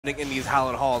in these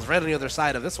hallowed halls. Right on the other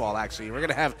side of this wall, actually, we're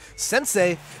gonna have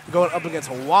Sensei going up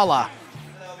against Walla.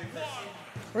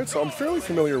 Right, so I'm fairly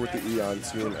familiar with the EON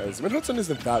scene, as Mid-Hudson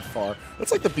isn't that far.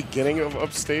 That's like the beginning of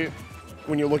upstate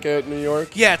when you look at New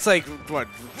York. Yeah, it's like what,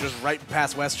 just right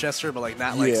past Westchester, but like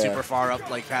not like super far up,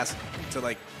 like past to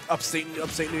like upstate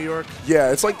New York.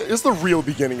 Yeah, it's like it's the real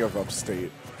beginning of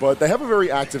upstate. But they have a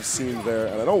very active scene there,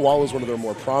 and I know Wall is one of their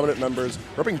more prominent members,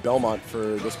 repping Belmont for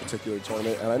this particular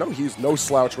tournament, and I know he's no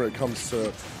slouch when it comes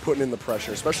to putting in the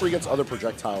pressure, especially against other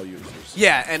projectile users.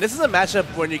 Yeah, and this is a matchup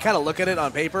when you kind of look at it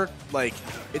on paper, like,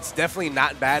 it's definitely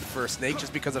not bad for Snake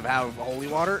just because of how Holy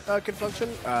Water can function.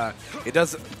 It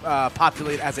does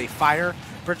populate as a fire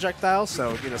projectile,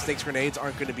 so, you know, Snake's grenades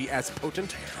aren't going to be as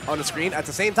potent on the screen. At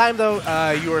the same time, though,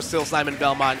 you are still Simon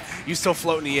Belmont. You still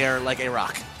float in the air like a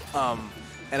rock.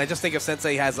 And I just think if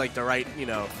Sensei has, like, the right, you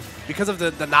know, because of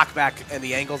the knockback and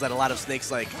the angles that a lot of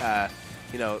Snake's, like,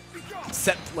 you know,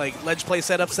 ledge play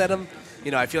setups set him,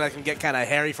 you know, I feel like I can get kind of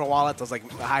hairy for Wallet, those, like,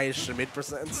 high-ish to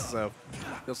mid-percents. So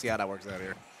you'll see how that works out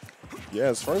here. Yeah,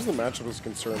 as far as the matchup is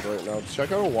concerned right now,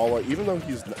 check out Walla. Even though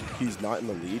he's not in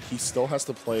the lead, he still has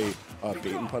to play a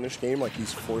bait and punish game. Like,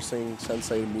 he's forcing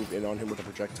Sensei to move in on him with the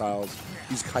projectiles.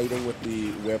 He's kiting with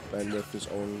the whip and with his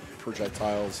own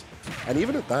projectiles. And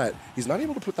even at that, he's not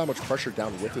able to put that much pressure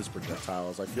down with his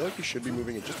projectiles. I feel like he should be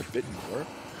moving it just a bit more,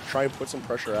 try and put some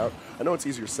pressure out. I know it's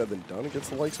easier said than done against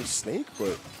the likes of Snake,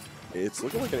 but it's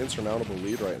looking like an insurmountable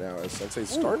lead right now as Sensei's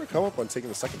starting to come up on taking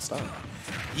the second stop.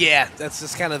 Yeah, that's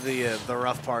just kind of the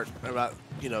rough part about,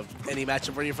 you know, any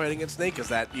matchup where you're fighting against Snake is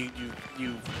that you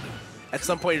at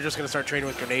some point you're just going to start training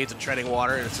with grenades and treading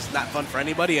water, and it's just not fun for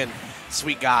anybody. And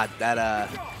sweet God, that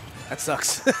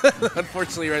sucks.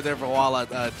 Unfortunately, right there for Walla,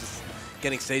 just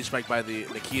getting stage spiked by the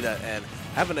Nikita and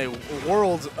having a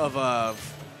world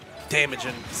of damage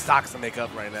and stocks to make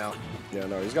up right now. Yeah,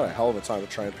 no, he's got a hell of a time to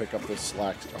try and pick up this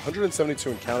slack. 172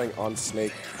 and counting on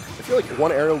Snake. I feel like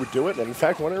one aerial would do it, and in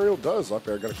fact, one aerial does. Up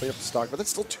air, going to clean up the stock, but that's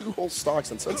still 2 whole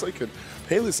stocks, and Sensei could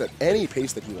pay this at any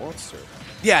pace that he wants to.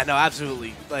 Yeah, no,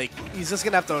 absolutely. Like, he's just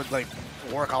going to have to, like,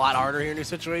 work a lot harder here in these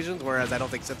situations, whereas I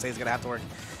don't think Sensei's going to have to work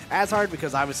as hard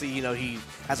because, obviously, you know, he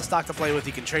has a stock to play with.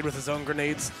 He can trade with his own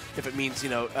grenades if it means, you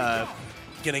know,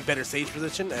 getting better stage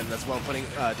position and as well putting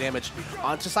damage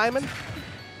onto Simon.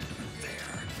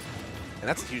 And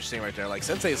that's a huge thing right there. Like,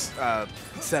 Sensei's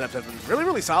setups have been really,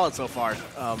 really solid so far.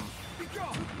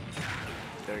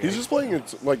 He's just playing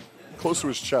it, like, close to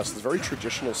his chest. It's very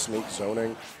traditional Snake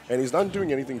zoning, and he's not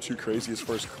doing anything too crazy as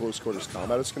far as close quarters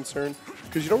combat is concerned,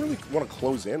 because you don't really want to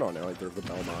close in on it like they're the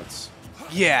Belmonts.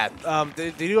 Yeah,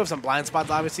 they do have some blind spots,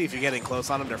 obviously. If you're getting close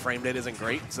on them, their frame rate isn't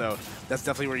great, so that's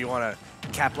definitely where you want to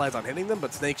capitalize on hitting them.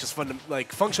 But Snake just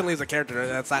functionally as a character,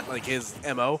 that's not like his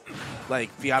MO.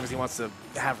 Like, he obviously wants to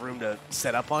have room to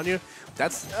set up on you.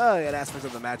 That's an aspect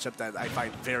of the matchup that I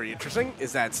find very interesting,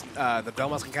 is that the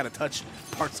Belmonts can kind of touch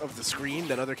parts of the screen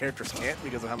that other characters can't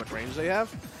because of how much range they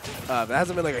have. That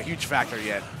hasn't been like a huge factor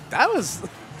yet. That was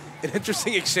an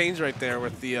interesting exchange right there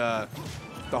with the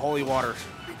Holy Water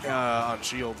on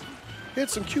shield. He had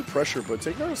some cute pressure, but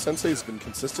Takedown Sensei has been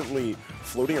consistently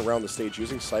floating around the stage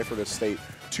using Cypher to stay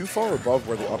too far above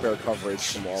where the up air coverage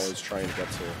from Walla is trying to get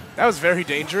to. That was very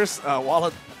dangerous.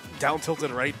 Walla down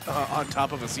tilted right on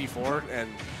top of a C4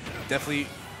 and definitely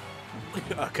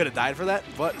could have died for that,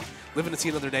 but living to see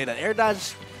another day. That air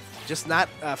dodge just not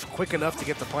quick enough to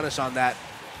get the punish on that.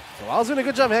 So Walla's doing a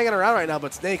good job hanging around right now,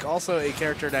 but Snake also a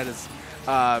character that is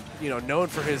you know, known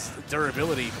for his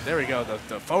durability. There we go,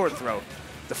 the forward throw.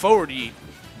 The forward yeet,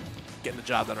 getting the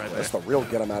job done right there. That's the real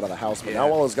get him out of the house, but now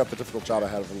Walla's got the difficult job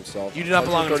ahead of himself. You do not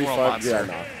belong in this world, monster. Yeah,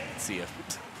 no. See ya.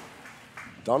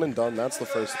 Done and done. That's the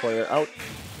first player out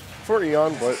for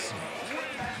EON, but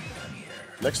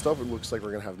next up, it looks like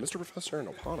we're going to have Mr. Professor and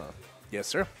Opana. Yes,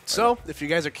 sir. So, if you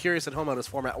guys are curious at home how this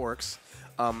format works,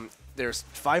 there's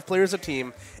 5 players a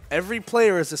team. Every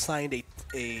player is assigned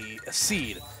a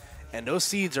seed. And those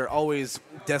seeds are always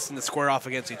destined to square off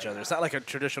against each other. It's not like a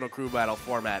traditional crew battle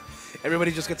format.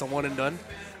 Everybody just gets a one and done.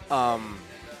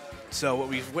 So what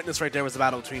we've witnessed right there was the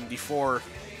battle between the 4,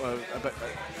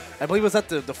 I believe, was that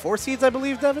the 4 seeds, I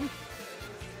believe, Devin?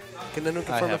 Can anyone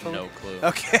confirm that for me? I have no clue.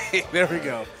 Okay, there we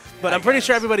go. But I'm pretty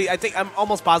sure everybody, I'm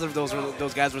almost positive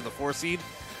those guys were the 4 seed.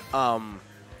 And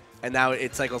now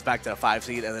it cycles back to a 5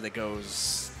 seed, and then it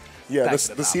goes. Yeah,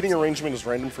 the seeding arrangement is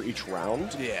random for each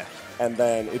round. Yeah. And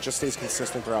then it just stays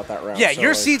consistent throughout that round. Yeah, so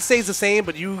your seed stays the same,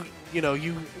 but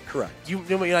correct. You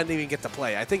might not even get to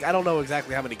play. I don't know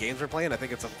exactly how many games we're playing. I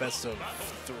think it's a best of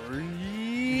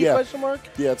 3 question mark?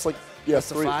 Yeah, it's like best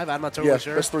 3 of 5. I'm not totally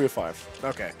sure. Best 3 of 5.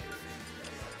 Okay.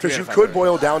 Because you could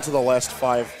boil down to the last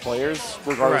 5 players,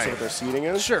 regardless of what their seeding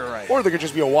is. Sure, right. Or there could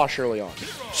just be a wash early on.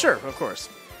 Sure, of course.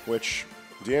 Which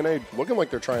DNA looking like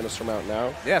they're trying to surmount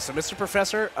now. Yeah, so Mr.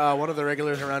 Professor, one of the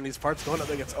regulars around these parts, going up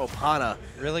against Opana.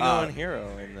 Really going hero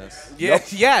in this. Yeah,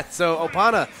 yeah. So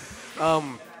Opana,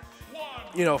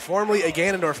 you know, formerly a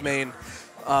Ganondorf main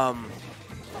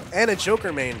and a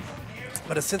Joker main,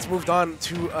 but has since moved on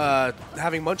to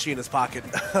having Munchie in his pocket.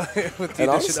 With the and addition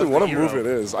honestly, of what the a hero. move it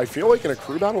is. I feel like in a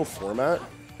crew battle format,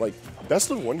 like,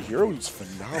 best of 1 hero is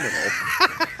phenomenal.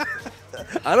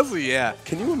 Honestly, yeah.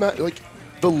 Can you imagine, like,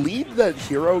 the lead that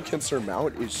hero can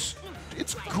surmount is,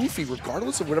 it's goofy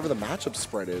regardless of whatever the matchup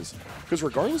spread is. Because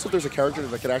regardless if there's a character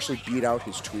that can actually beat out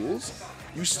his tools,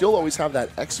 you still always have that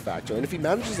X factor. And if he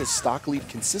manages to stock lead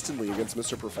consistently against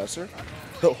Mr. Professor,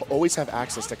 he'll always have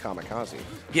access to Kamikaze.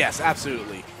 Yes,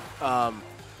 absolutely. So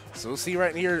we'll see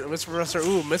right here, Mr. Professor,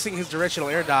 missing his directional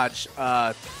air dodge.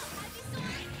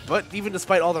 But even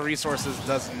despite all the resources,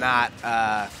 does not,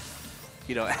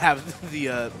 you know, have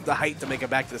the height to make it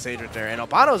back to the stage right there. And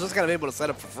Opana was just kind of able to set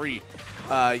up for free.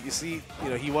 You see, you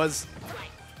know, he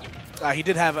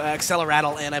did have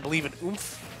Acceleratle and I believe an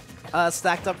Oomph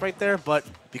stacked up right there, but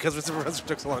because Mr. Professor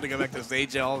took so long to go back to the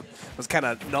stage, it all was kind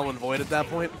of null and void at that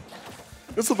point.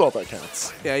 It's the belt that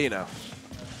counts. Yeah, you know.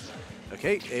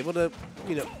 Okay, able to,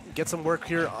 you know, get some work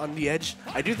here on the edge.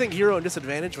 I do think hero in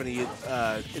disadvantage when he,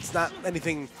 it's not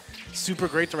anything super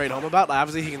great to write home about.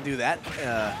 Obviously, he can do that.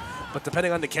 But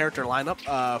depending on the character lineup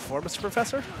for Mr.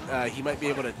 Professor, he might be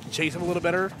able to chase him a little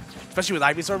better, especially with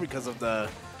Ivysaur because of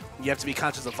you have to be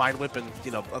conscious of Vine Whip and,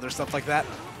 you know, other stuff like that.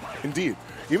 Indeed.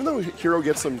 Even though Hero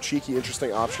gets some cheeky,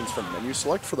 interesting options from menu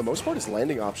select, for the most part, his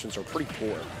landing options are pretty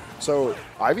poor. So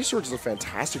Ivysaur does a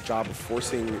fantastic job of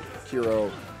forcing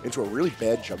Hero into a really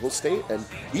bad juggle state, and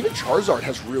even Charizard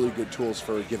has really good tools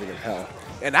for giving him hell.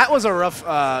 And that was a rough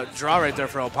draw right there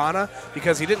for Opana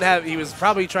because he was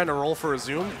probably trying to roll for a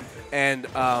zoom, and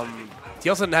he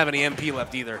also didn't have any MP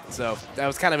left either. So that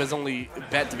was kind of his only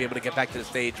bet to be able to get back to the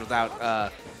stage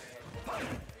without,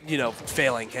 you know,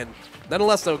 failing. And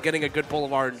nonetheless, though, getting a good pull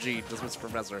of RNG does Mr.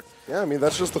 Professor. Yeah, I mean,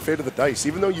 that's just the fate of the dice.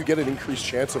 Even though you get an increased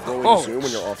chance of rolling a zoom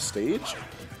when you're off stage,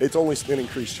 it's only an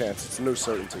increased chance. It's no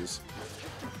certainties.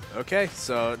 Okay,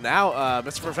 so now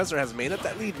Mr. Professor has made up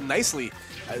that lead nicely.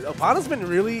 Opana's been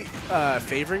really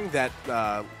favoring that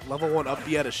level 1 up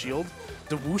B out of shield,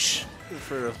 the whoosh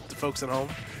for the folks at home.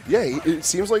 Yeah, it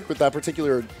seems like with that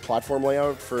particular platform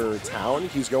layout for Town,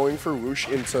 he's going for whoosh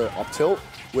into up tilt,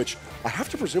 which I have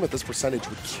to presume at this percentage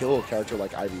would kill a character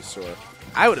like Ivysaur.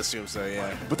 I would assume so,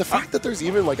 yeah. But the fact that there's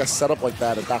even like a setup like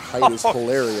that at that height is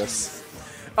hilarious.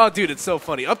 Oh, dude, it's so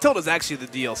funny. Up tilt is actually the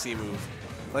DLC move.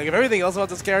 Like, if everything else about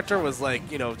this character was, like,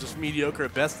 you know, just mediocre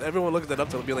at best, everyone looked at that up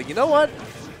tilt and be like, you know what?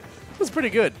 It was pretty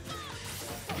good.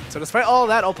 So despite all of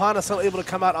that, Opana's still able to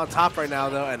come out on top right now,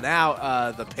 though, and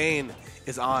now the pain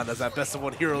is on as that best of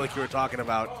 1 hero like you were talking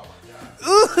about.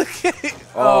 Okay.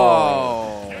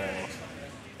 Oh.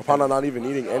 Opana not even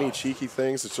needing any cheeky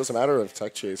things. It's just a matter of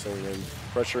tech chasing and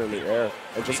pressure in the air.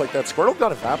 And just like that, Squirtle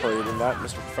got evaporated and that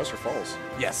Mr. Professor falls.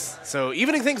 Yes. So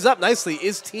evening things up nicely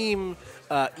is Team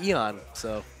EON.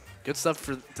 So good stuff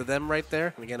to them right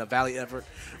there. And again, a valiant effort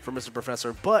for Mr.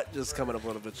 Professor, but just coming up a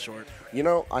little bit short. You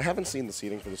know, I haven't seen the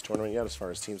seeding for this tournament yet as far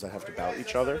as teams that have to bout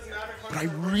each other. But I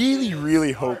really,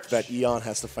 really hope that EON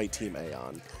has to fight Team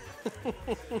Aeon.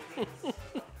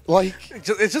 Like, it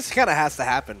just kind of has to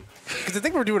happen. Because I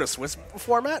think we're doing a Swiss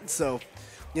format, so,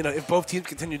 you know, if both teams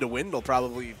continue to win, they'll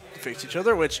probably face each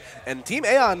other, and Team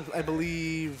Aeon, I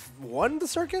believe, won the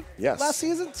circuit last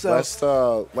season.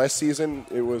 So last season,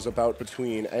 it was about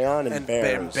between Aeon and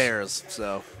Bears.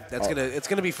 So it's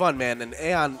gonna be fun, man. And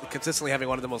Aeon consistently having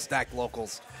one of the most stacked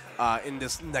locals in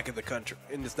this neck of the country,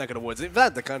 in this neck of the woods, in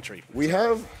fact, the country.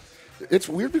 It's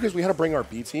weird because we had to bring our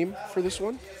B team for this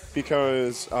one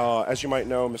because, as you might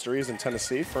know, Mr. E is in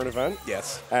Tennessee for an event.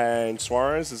 Yes. And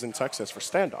Suarez is in Texas for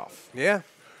standoff. Yeah.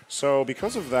 So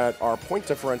because of that, our point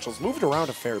differentials moved around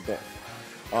a fair bit.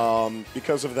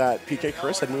 Because of that, PK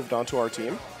Chris had moved on to our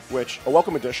team, which a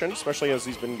welcome addition, especially as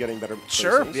he's been getting better placings.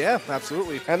 Sure, yeah,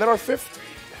 absolutely. And then our 5th,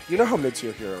 you know how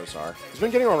mid-tier heroes are. He's been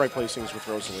getting all right placings with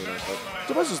Rosalina, but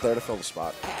Debuzz is there to fill the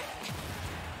spot.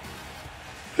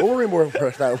 We'll worry more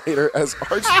about that later as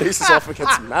Arch faces off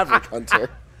against Maverick Hunter.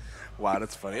 Wow,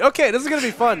 that's funny. Okay, this is going to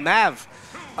be fun. Mav,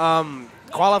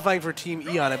 qualifying for Team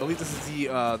EON. I believe this is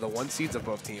the 1 seeds of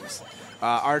both teams.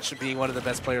 Arch being one of the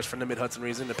best players from the Mid-Hudson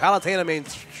region. The Palutena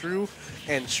mains True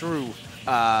and True,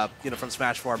 you know, from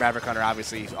Smash 4. Maverick Hunter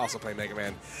obviously also playing Mega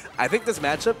Man. I think this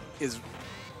matchup is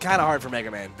kind of hard for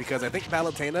Mega Man because I think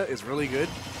Palutena is really good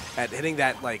at hitting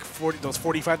that like those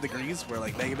 45 degrees where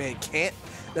like Mega Man can't.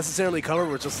 necessarily covered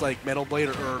with just like Metal Blade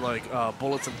or like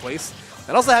bullets in place.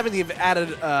 And also having the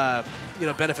added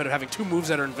benefit of having 2 moves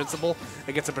that are invincible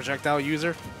against a projectile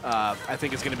user, I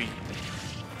think is going to be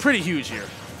pretty huge here.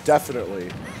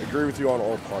 Definitely. Agree with you on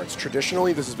all parts.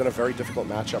 Traditionally, this has been a very difficult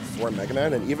matchup for Mega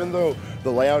Man, and even though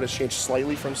the layout has changed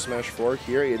slightly from Smash 4,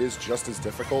 here it is just as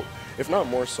difficult, if not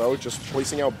more so, just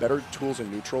placing out better tools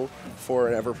in neutral for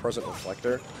an ever-present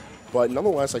reflector. But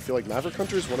nonetheless, I feel like Maverick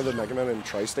Hunter is one of the Mega Men in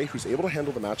Tristate who's able to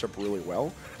handle the matchup really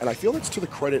well, and I feel it's to the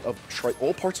credit of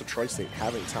all parts of Tristate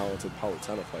having talented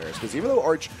Palutena players, because even though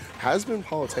Arch has been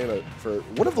Palutena for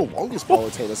one of the longest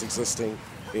Palutenas existing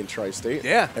in Tri-State,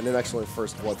 and an excellent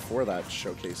first blood for that to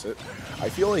showcase it. I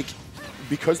feel like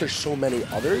because there's so many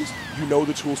others, you know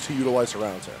the tools to utilize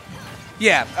around her.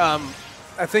 Yeah,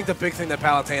 I think the big thing that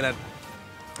Palutena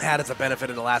had as a benefit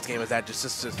in the last game is that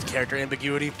just character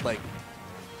ambiguity. Like,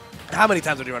 how many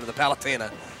times would you run into Palutena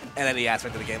in any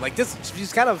aspect of the game? Like this,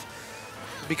 she's kind of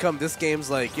become this game's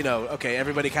like, okay,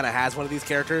 everybody kind of has one of these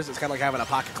characters. It's kind of like having a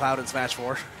Pocket Cloud in Smash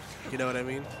 4. You know what I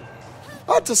mean?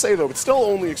 Not to say, though, it's still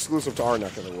only exclusive to our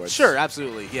neck of the woods. Sure,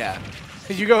 absolutely, yeah.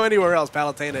 You go anywhere else,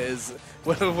 Palutena is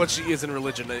what she is in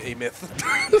religion, a myth.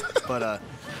 But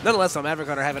nonetheless, Maverick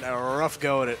Hunter having a rough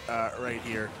go at it right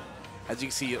here. As you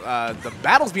can see, the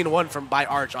battle's being won by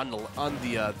Arch on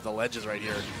the ledges right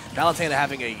here. Palutena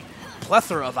having a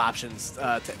plethora of options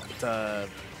to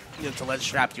ledge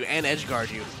trap you and edge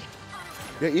guard you.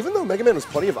 Yeah, even though Mega Man has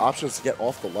plenty of options to get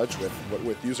off the ledge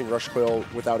with using Rush Coil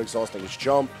without exhausting his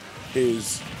jump,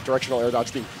 his directional air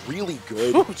dodge being really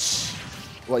good. Ooch.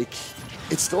 Like,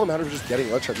 it's still a matter of just getting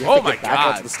ledge trap. You have to get back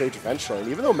onto the stage eventually. And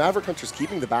even though Maverick Hunter's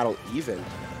keeping the battle even,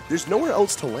 there's nowhere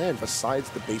else to land besides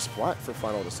the base flat for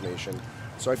Final Destination.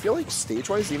 So I feel like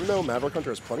stage-wise, even though Maverick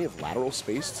Hunter has plenty of lateral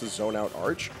space to zone out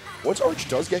Arch, once Arch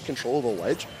does get control of the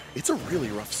ledge, it's a really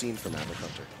rough scene for Maverick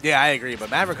Hunter. Yeah, I agree. But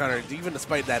Maverick Hunter, even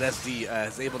despite that SD,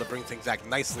 is able to bring things back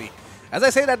nicely. As I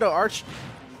say that, though, Arch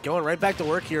going right back to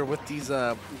work here with these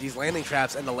landing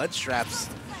traps and the ledge traps.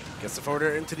 Gets the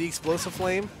forwarder into the explosive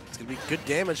flame. It's going to be good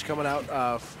damage coming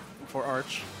out for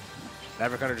Arch.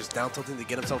 Maverick Hunter just down tilting to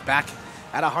get himself back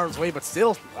out of harm's way, but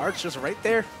still, Arch just right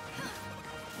there.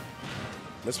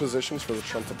 Mispositions for the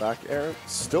Trump to back air.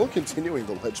 Still continuing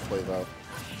the ledge play, though.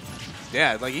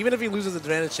 Yeah, like even if he loses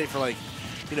advantage shape for like,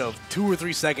 2 or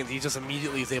 3 seconds, he just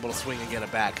immediately is able to swing and get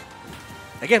it back.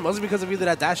 Again, mostly because of either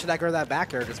that dash attack or that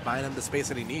back air, just buying him the space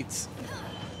that he needs.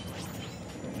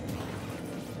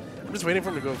 I'm just waiting for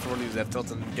him to go for one of these F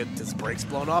tilts and get his brakes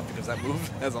blown off because that move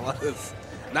has is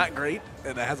not great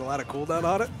and it has a lot of cooldown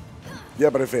on it. Yeah,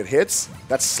 but if it hits,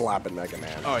 that's slapping Mega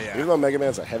Man. Oh, yeah. Even though Mega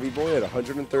Man's a heavy boy at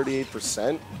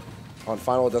 138% on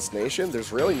Final Destination,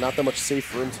 there's really not that much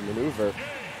safe room to maneuver.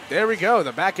 There we go.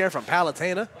 The back air from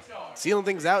Palutena. Sealing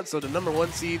things out, so the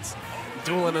 #1 seeds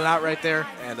dueling it out right there.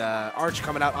 And Arch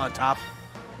coming out on top.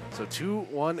 So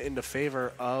 2-1 in the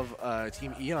favor of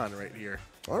Team EON right here.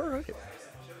 All right.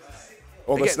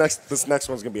 Well, this next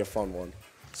one's going to be a fun one.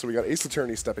 So we got Ace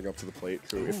Attorney stepping up to the plate.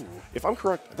 Who, if I'm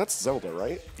correct, that's Zelda,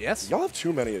 right? Yes. Y'all have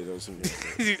too many of those in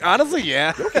your Honestly,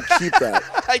 yeah. Y'all can keep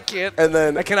that. I can't. And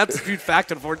then I cannot dispute fact,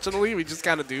 unfortunately. We just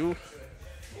kind of do.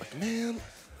 Like, man.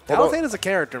 Palutena's a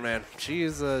character, man.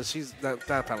 She's not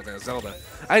Palutena, Zelda.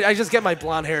 I just get my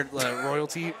blonde-haired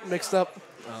royalty mixed up.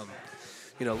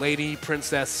 Lady,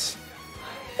 princess,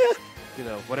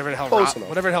 whatever the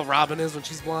hell Robin is when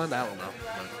she's blonde. I don't know.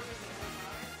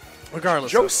 But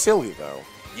regardless. Joe's silly, though.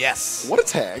 Yes. What a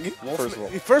tag,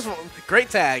 First of all, great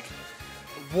tag.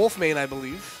 Wolfmane, I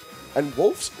believe. And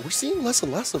Wolves, we're seeing less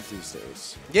and less of these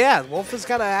days. Yeah, Wolf has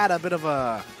kind of had a bit of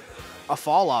a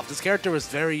fall off. This character was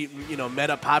very,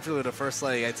 meta popular the first,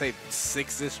 I'd say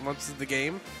 6-ish months of the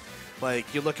game.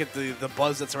 Like, you look at the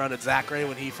buzz that surrounded Zachary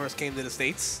when he first came to the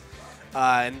States.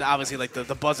 And obviously,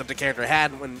 the buzz that the character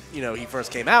had when, he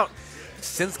first came out.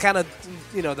 Since kind of,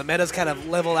 the meta's kind of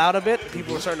leveled out a bit,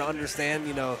 people are starting to understand,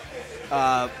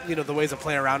 the ways to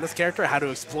play around this character, how to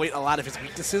exploit a lot of his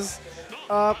weaknesses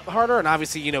harder. And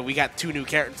obviously, we got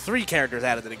 3 characters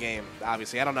added to the game.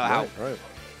 Obviously, I don't know how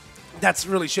that's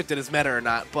really shifted his meta or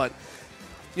not, but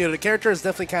the character has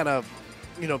definitely kind of,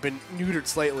 been neutered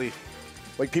slightly.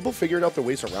 Like, people figured out the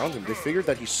ways around him. They figured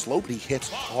that he's slow, but he hits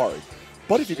hard.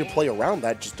 But if you can play around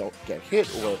that, just don't get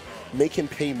hit or make him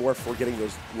pay more for getting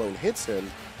those lone hits in,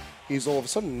 he's all of a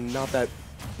sudden not that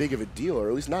big of a deal, or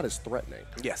at least not as threatening.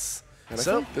 Yes. And I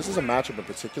think this is a matchup in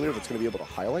particular that's going to be able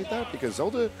to highlight that, because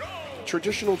Zelda,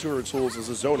 traditional to her tools, is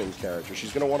a zoning character.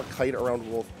 She's going to want to kite around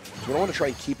Wolf. She's going to want to try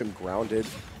and keep him grounded,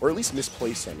 or at least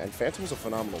misplace him, and Phantom's a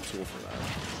phenomenal tool for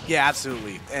that. Yeah,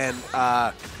 absolutely. And,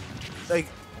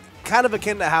 kind of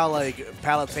akin to how like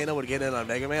Palutena would get in on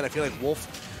Mega Man. I feel like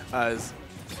Wolf is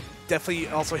definitely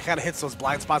also kind of hits those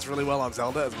blind spots really well on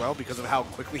Zelda as well because of how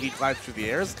quickly he glides through the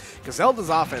airs. Because Zelda's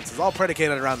offense is all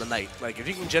predicated around the knight. Like if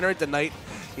you can generate the knight,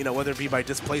 you know, whether it be by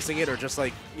displacing it or just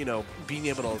like, you know, being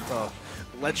able to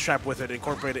ledge trap with it,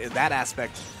 incorporate it in that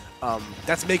aspect,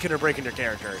 that's making or breaking your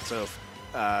character. So,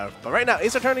 but right now,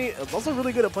 Ace Attorney is also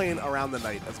really good at playing around the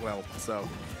knight as well. So,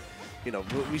 you know,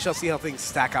 we shall see how things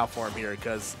stack out for him here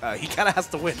because he kind of has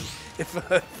to win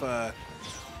for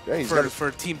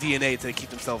Team DNA to keep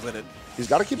himself in it. He's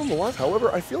got to keep him alive.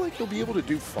 However, I feel like he'll be able to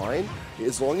do fine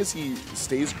as long as he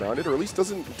stays grounded or at least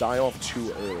doesn't die off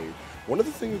too early. One of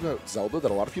the things about Zelda that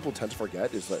a lot of people tend to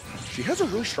forget is that she has a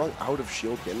really strong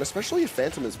out-of-shield game, especially if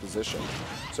Phantom is positioned.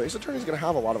 So Ace Attorney is going to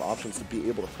have a lot of options to be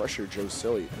able to pressure Joe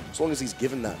Silly, as long as he's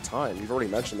given that time. You've already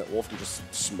mentioned that Wolf can just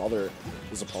smother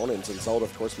his opponents, and Zelda,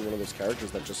 of course, being one of those characters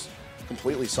that just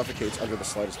completely suffocates under the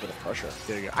slightest bit of pressure.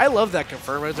 There you go. I love that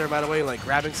confirm right there, by the way, like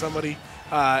grabbing somebody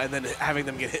and then having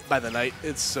them get hit by the knight.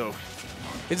 It's so...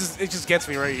 It just gets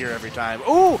me right here every time.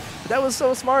 Ooh, that was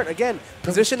so smart. Again,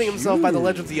 positioning himself by the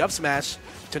ledge with the up smash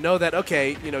to know that,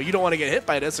 okay, you know, you don't want to get hit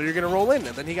by this, so you're going to roll in.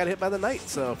 And then he got hit by the knight.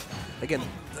 So, again,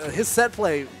 his set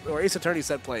play, or Ace Attorney's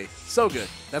set play, so good.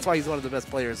 That's why he's one of the best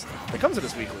players that comes to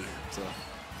this weekly. So,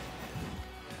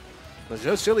 but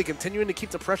Joe Silly continuing to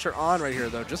keep the pressure on right here,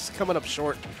 though, just coming up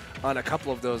short on a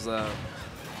couple of those,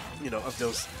 you know, of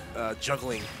those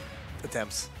juggling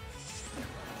attempts.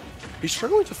 He's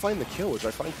struggling to find the kill, which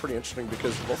I find pretty interesting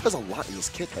because Wolf has a lot in his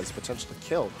kit that has potential to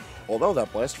kill. Although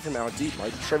that blaster from out deep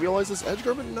might trivialize this edge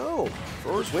guard, but no.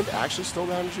 Thrower's Wind actually still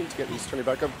managing to get Ace Attorney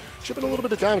back up, chipping a little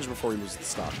bit of damage before he loses the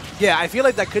stock. Yeah, I feel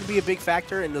like that could be a big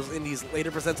factor in these later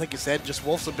presents, like you said. Just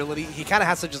Wolf's ability, he kind of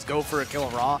has to just go for a kill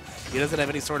raw. He doesn't have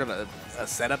any sort of a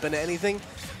setup into anything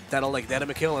that'll like net him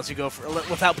a kill unless you go for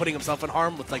without putting himself in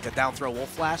harm with like a down throw Wolf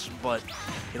flash. But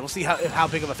you know, we'll see how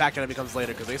big of a factor that becomes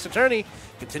later because Ace Attorney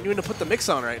continuing to put the mix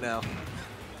on right now.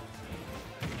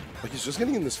 Like he's just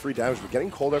getting in this free damage, but getting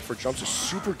called out for jumps is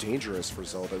super dangerous for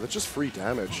Zelda. That's just free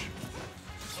damage.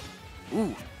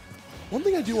 Ooh. One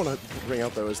thing I do want to bring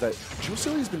out though is that Joe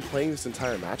Silly's been playing this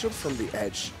entire matchup from the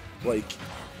edge. Like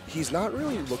he's not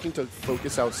really looking to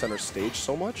focus out center stage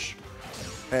so much.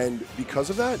 And because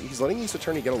of that, he's letting Ace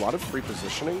Attorney get a lot of free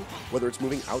positioning, whether it's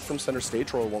moving out from center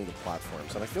stage or along the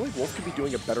platforms. And I feel like Wolf could be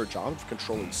doing a better job of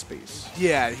controlling space.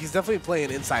 Yeah, he's definitely playing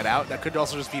inside out. That could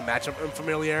also just be matchup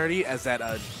unfamiliarity as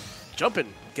that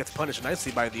jumping gets punished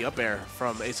nicely by the up air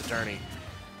from Ace Attorney.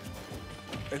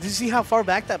 And did you see how far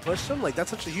back that pushed him? Like,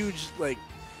 that's such a huge, like,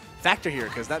 factor here,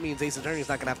 because that means Ace Attorney's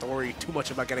not going to have to worry too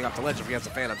much about getting off the ledge if he has a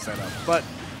Phantom set up. But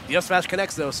the up smash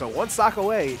connects, though, so one stock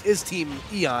away is Team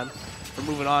EON. For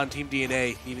moving on, Team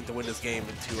DNA needing to win this game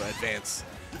and to advance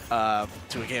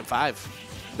to a Game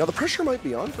 5. Now, the pressure might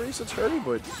be on for Ace Attorney,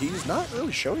 but he's not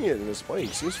really showing it in his play.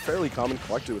 He seems fairly calm and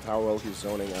collected with how well he's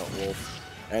zoning out Wolf.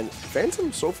 And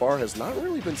Phantom so far has not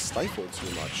really been stifled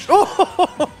too much.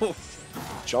 Oh!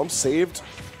 Jump saved,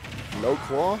 no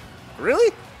claw.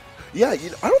 Really? Yeah, I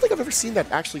don't think I've ever seen that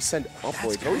actually send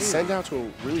upwards. It always send out to a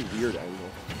really weird angle.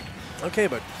 Okay,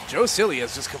 but Joe Silly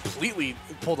has just completely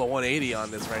pulled a 180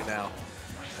 on this right now.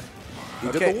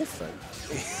 He did the Wolf thing.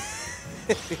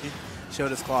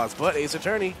 Showed his claws, but Ace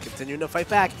Attorney continuing to fight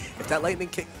back. If that lightning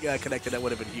kick connected, that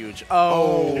would have been huge.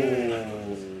 Oh.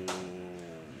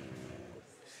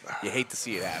 You hate to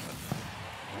see it happen.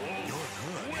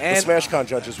 And the SmashCon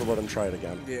judges will let him try it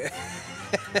again. Yeah.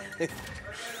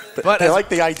 But they like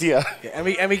the idea. Yeah, and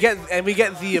we get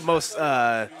the most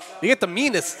we get the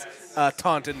meanest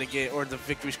taunt in the game, or the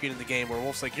victory screen in the game, where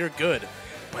Wolf's like, "You're good,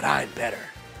 but I'm better."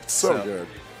 So good.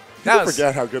 People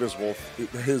forget how good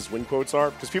his win quotes are,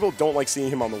 because people don't like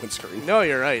seeing him on the win screen. No,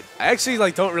 you're right. I actually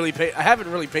I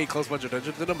haven't really paid close much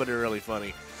attention to them, but they're really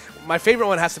funny. My favorite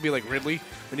one has to be like Ridley,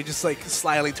 when he just like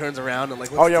slyly turns around and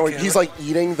like. Oh yeah, when he's like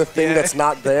eating the thing that's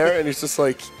not there, and he's just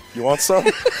like, "You want some?"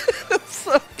 That's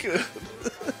so good.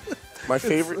 My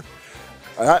favorite.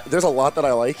 There's a lot that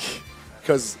I like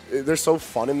because they're so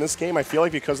fun in this game. I feel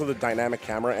like because of the dynamic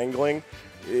camera angling,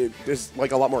 there's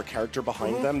like a lot more character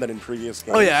behind them than in previous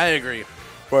games. Oh yeah, I agree.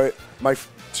 But my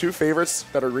two favorites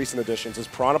that are recent additions is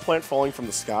Piranha Plant falling from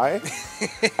the sky,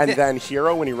 and then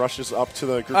Hero when he rushes up to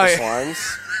the group of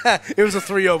slimes. It was a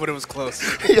 3-0, but it was close.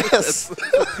 Yes.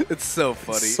 It's so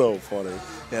funny. So funny.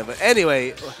 Yeah, but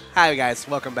anyway, hi guys,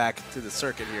 welcome back to the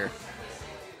circuit here.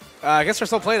 I guess we're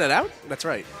still playing it out? That's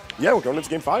right. Yeah, we're going into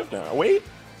Game 5 now. Wait,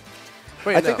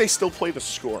 I think they still play the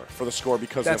score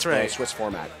because of the Swiss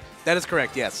format. That is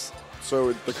correct, yes.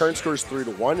 So the current score is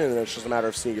 3-1, and it's just a matter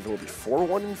of seeing if it will be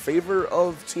 4-1 in favor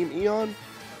of Team EON,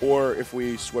 or if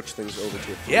we switch things over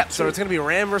to a 3-2. Yep, so it's going to be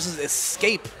Ram versus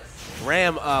Escape.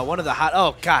 Ram, one of the hot...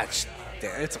 Oh, gosh.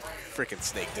 Damn, it's a freaking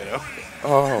snake, Ditto.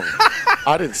 Oh,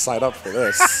 I didn't sign up for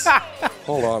this.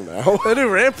 Hold on now. I knew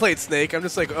Ram played Snake. I'm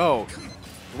just like, oh,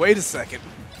 wait a second.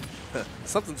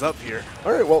 Something's up here.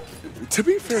 All right, well, to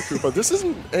be fair, Koopa, this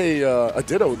isn't a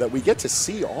Ditto that we get to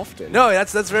see often. No,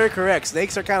 that's very correct.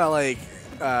 Snakes are kind of like,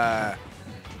 I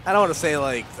don't want to say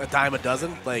like a dime a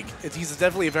dozen. Like, he's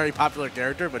definitely a very popular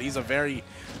character, but he's a very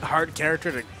hard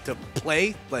character to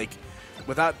play. Like,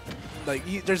 without, like,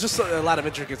 there's just a lot of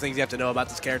intricate things you have to know about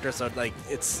this character. So, like,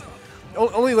 it's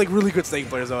only like really good Snake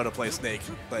players know how to play Snake.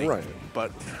 Like, right.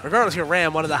 But regardless, here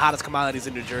Ram, one of the hottest commodities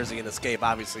in New Jersey, and Escape,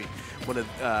 obviously, one of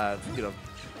you know,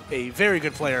 a very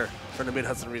good player from the Mid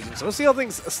Hudson region. So we'll see how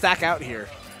things stack out here.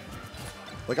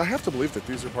 Like, I have to believe that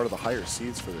these are part of the higher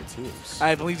seeds for their teams.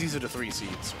 I believe these are the 3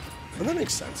 seeds. And that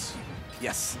makes sense.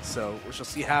 Yes. So we shall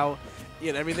see how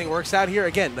everything works out here.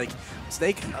 Again, like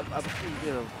Snake,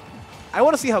 you know, I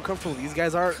want to see how comfortable these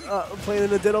guys are playing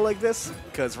in a Ditto like this,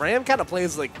 because Ram kind of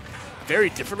plays like very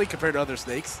differently compared to other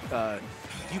Snakes.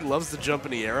 He loves to jump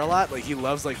in the air a lot. Like, he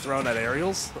loves like throwing at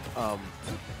aerials.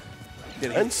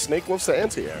 And Snake loves to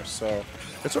anti-air, so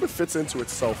it sort of fits into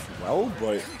itself well,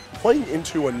 but playing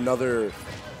into another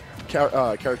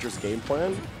character's game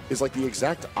plan is like the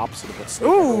exact opposite of what Snake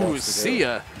wants to do. See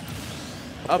ya.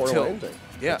 Up tilt. Landing.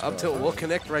 Yeah, up tilt will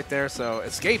connect right there. So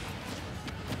Escape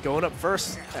going up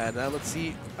first, and let's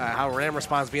see how Ram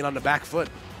responds being on the back foot.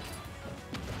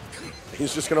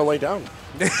 He's just going to lay down.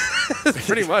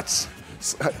 Pretty much.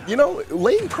 You know,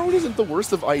 laying prone isn't the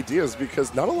worst of ideas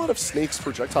because not a lot of Snake's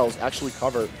projectiles actually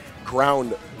cover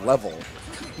ground level.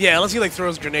 Yeah, unless he like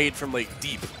throws grenade from like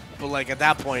deep. But like at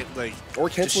that point, like, or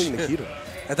canceling Nikita.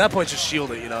 At that point, just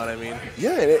shield it. You know what I mean?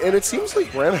 Yeah, and it seems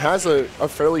like Ram has a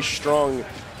fairly strong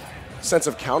sense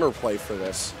of counterplay for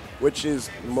this, which is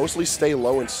mostly stay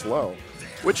low and slow,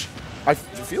 which I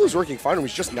feel is working fine.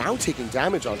 He's just now taking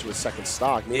damage onto his second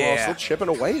stock. Meanwhile, still chipping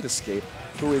away at Escape,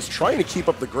 who is trying to keep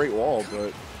up the Great Wall,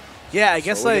 but yeah, I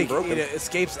guess like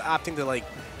Escape's opting to like.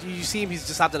 You see him, he's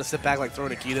just opting to sit back, like throw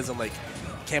Nikitas and like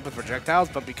camp with projectiles.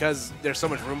 But because there's so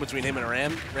much room between him and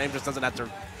Ram just doesn't have to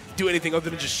do anything other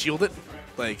than just shield it.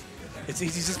 Like, he's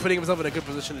just putting himself in a good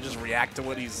position to just react to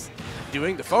what he's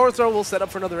doing. The forward throw will set up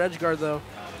for another edge guard though.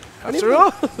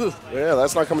 Yeah,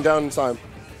 that's not coming down in time.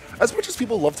 As much as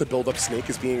people love to build up Snake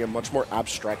as being a much more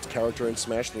abstract character in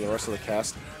Smash than the rest of the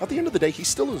cast, at the end of the day, he's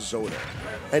still a zoner.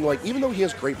 And like, even though he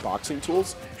has great boxing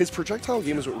tools, his projectile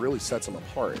game is what really sets him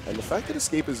apart. And the fact that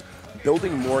Escape is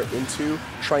building more into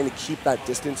trying to keep that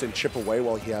distance and chip away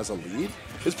while he has a lead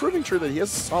is proving true that he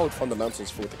has solid fundamentals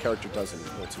for what the character does in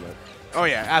Ultimate. Oh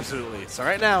yeah, absolutely. So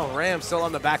right now, Ram's still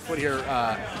on the back foot here,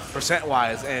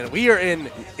 percent-wise, and we are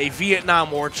in a Vietnam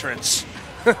War trench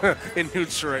in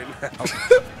Neutral right now.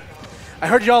 I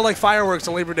heard y'all like fireworks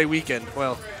on Labor Day weekend.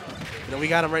 Well, you know, we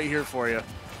got them right here for you.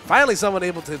 Finally, someone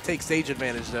able to take stage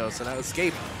advantage, though. So now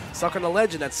Escape stuck on the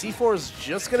ledge, and that C4 is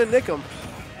just going to nick him.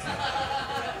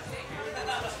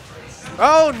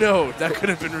 Oh, no. That could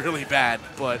have been really bad,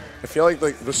 but I feel like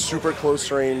the super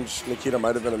close range Nikita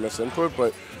might have been a misinput,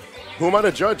 but who am I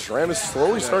to judge? Ram is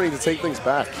slowly starting to take things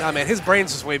back. Nah, man, his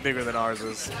brain's just way bigger than ours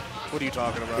is. What are you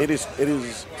talking about? It is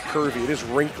curvy. It is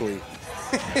wrinkly.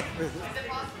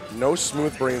 No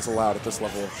smooth brains allowed at this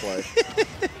level of play.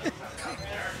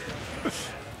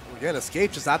 Again,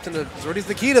 Escape just opting to throw these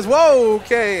Nikitas. Whoa,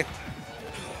 okay.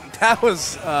 That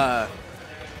was, that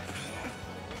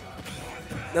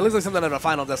looks like something out of a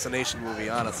Final Destination movie,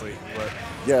 honestly. But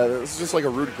yeah, this is just like a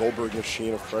Rube Goldberg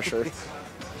machine of pressure.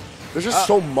 There's just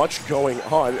so much going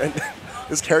on, and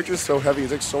this character is so heavy. It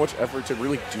takes so much effort to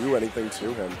really do anything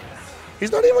to him.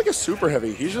 He's not even like a super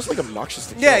heavy. He's just like obnoxious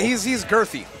to kill. Yeah, he's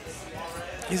girthy.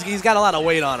 He's got a lot of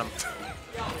weight on him.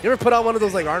 You ever put on one of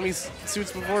those like army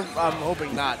suits before? I'm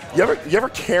hoping not. You ever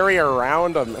carry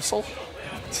around a missile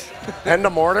and a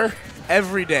mortar?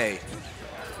 Every day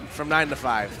from 9 to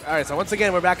 5. All right, so once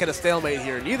again, we're back at a stalemate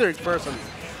here. Neither person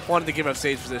wanted to give up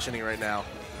stage positioning right now.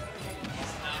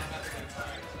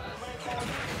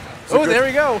 Oh, there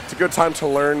we go. It's a good time to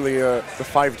learn the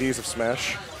 5 Ds of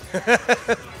Smash.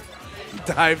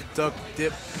 Dive, duck,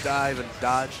 dip, dive, and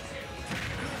dodge.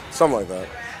 Something like that.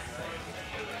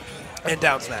 And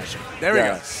down smash. There we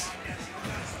go.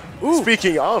 Ooh.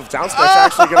 Speaking of, down smash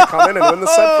actually going to come in and win the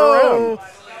set for round.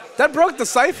 That broke the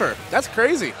cipher. That's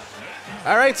crazy.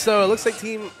 All right, so it looks like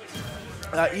Team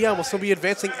EON will still be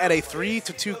advancing at a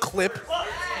 3-2 clip.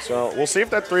 So we'll see if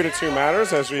that 3-2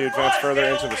 matters as we advance further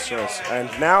into the Swiss. And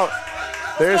now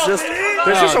there's just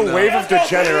a wave of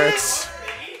degenerates.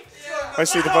 I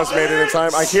see the bus made it in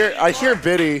time. I hear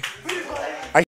Biddy